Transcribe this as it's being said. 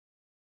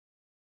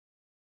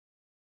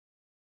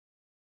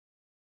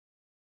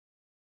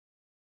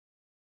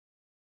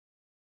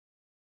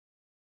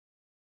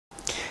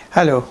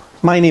Hello,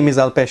 my name is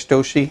Alpesh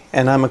Doshi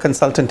and I'm a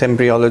consultant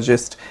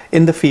embryologist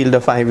in the field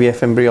of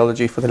IVF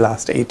embryology for the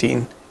last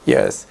 18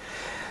 years.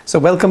 So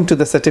welcome to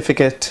the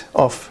Certificate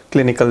of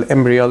Clinical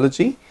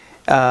Embryology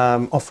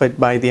offered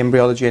by the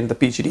Embryology and the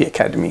PGD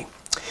Academy.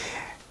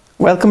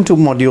 Welcome to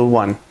Module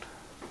 1.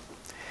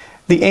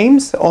 The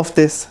aims of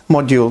this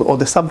module, or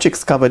the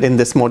subjects covered in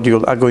this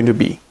module, are going to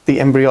be the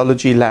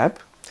embryology lab,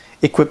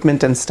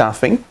 equipment and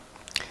staffing,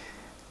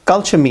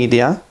 culture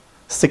media,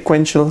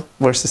 sequential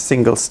versus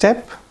single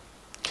step,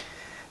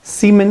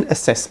 semen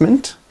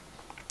assessment,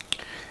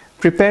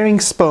 preparing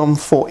sperm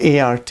for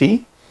ART,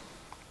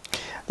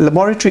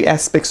 laboratory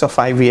aspects of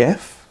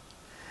IVF,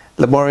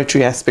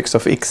 laboratory aspects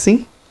of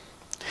ICSI,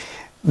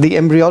 the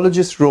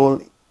embryologist's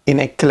role in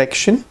egg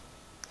collection,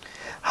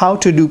 how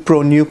to do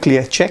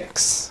pronuclear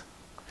checks,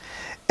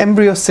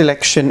 embryo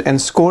selection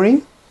and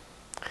scoring,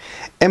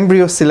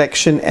 embryo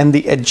selection and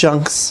the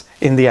adjuncts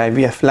in the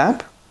IVF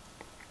lab,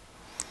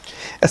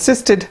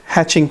 assisted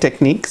hatching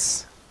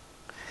techniques,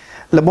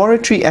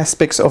 laboratory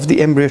aspects of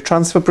the embryo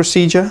transfer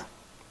procedure,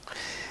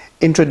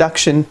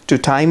 introduction to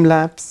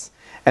time-lapse,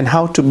 and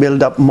how to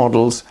build up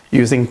models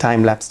using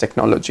time-lapse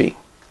technology.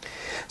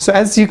 So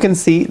as you can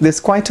see, there's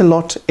quite a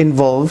lot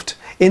involved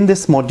in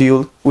this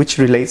module which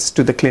relates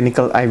to the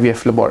clinical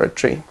IVF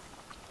laboratory.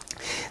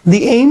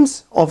 The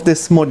aims of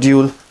this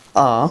module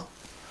are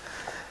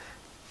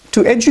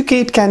to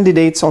educate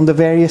candidates on the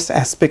various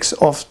aspects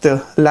of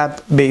the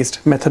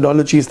lab-based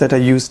methodologies that are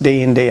used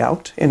day in, day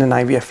out in an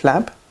IVF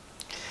lab,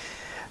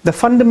 the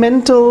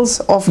fundamentals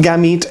of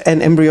gamete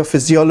and embryo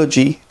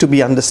physiology to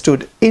be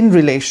understood in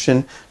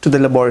relation to the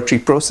laboratory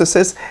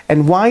processes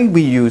and why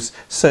we use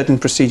certain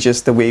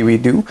procedures the way we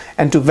do,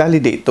 and to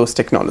validate those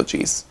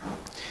technologies.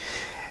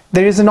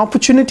 There is an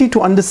opportunity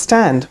to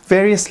understand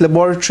various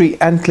laboratory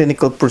and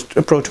clinical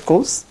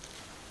protocols.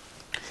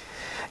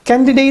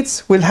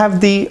 Candidates will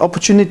have the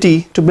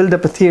opportunity to build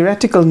up a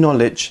theoretical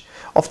knowledge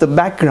of the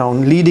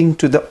background leading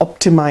to the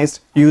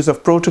optimized use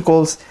of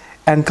protocols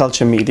and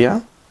culture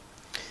media.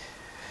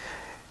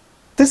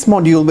 This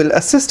module will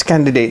assist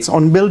candidates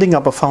on building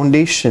up a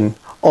foundation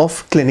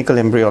of clinical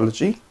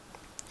embryology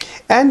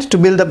and to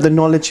build up the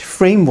knowledge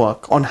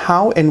framework on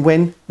how and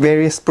when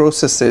various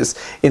processes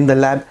in the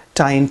lab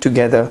tie in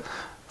together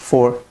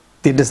for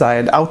the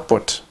desired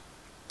output.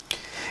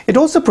 It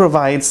also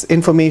provides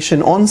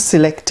information on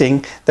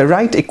selecting the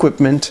right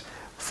equipment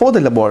for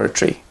the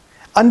laboratory,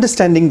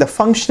 understanding the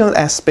functional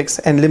aspects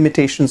and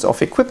limitations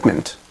of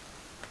equipment.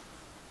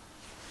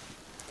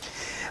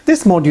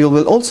 This module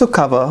will also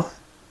cover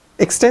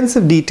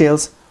extensive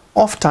details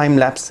of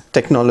time-lapse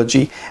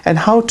technology and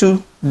how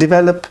to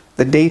develop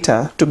the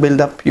data to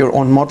build up your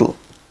own model.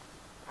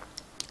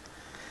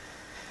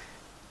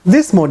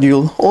 This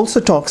module also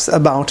talks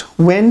about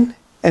when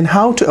and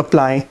how to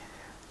apply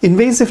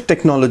invasive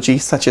technology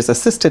such as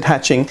assisted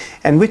hatching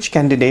and which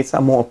candidates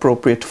are more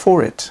appropriate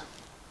for it.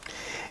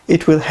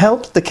 It will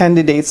help the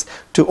candidates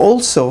to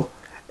also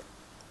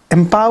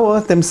empower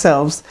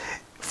themselves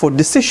for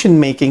decision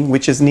making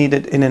which is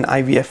needed in an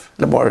IVF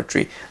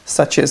laboratory,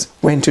 such as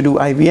when to do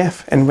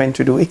IVF and when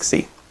to do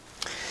ICSI.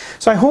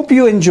 So I hope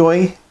you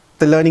enjoy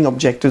the learning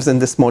objectives in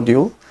this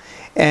module,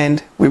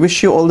 and we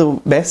wish you all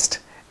the best,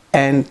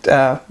 and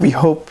we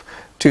hope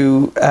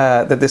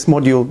that this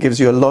module gives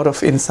you a lot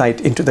of insight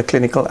into the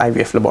clinical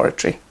IVF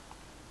laboratory.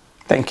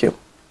 Thank you.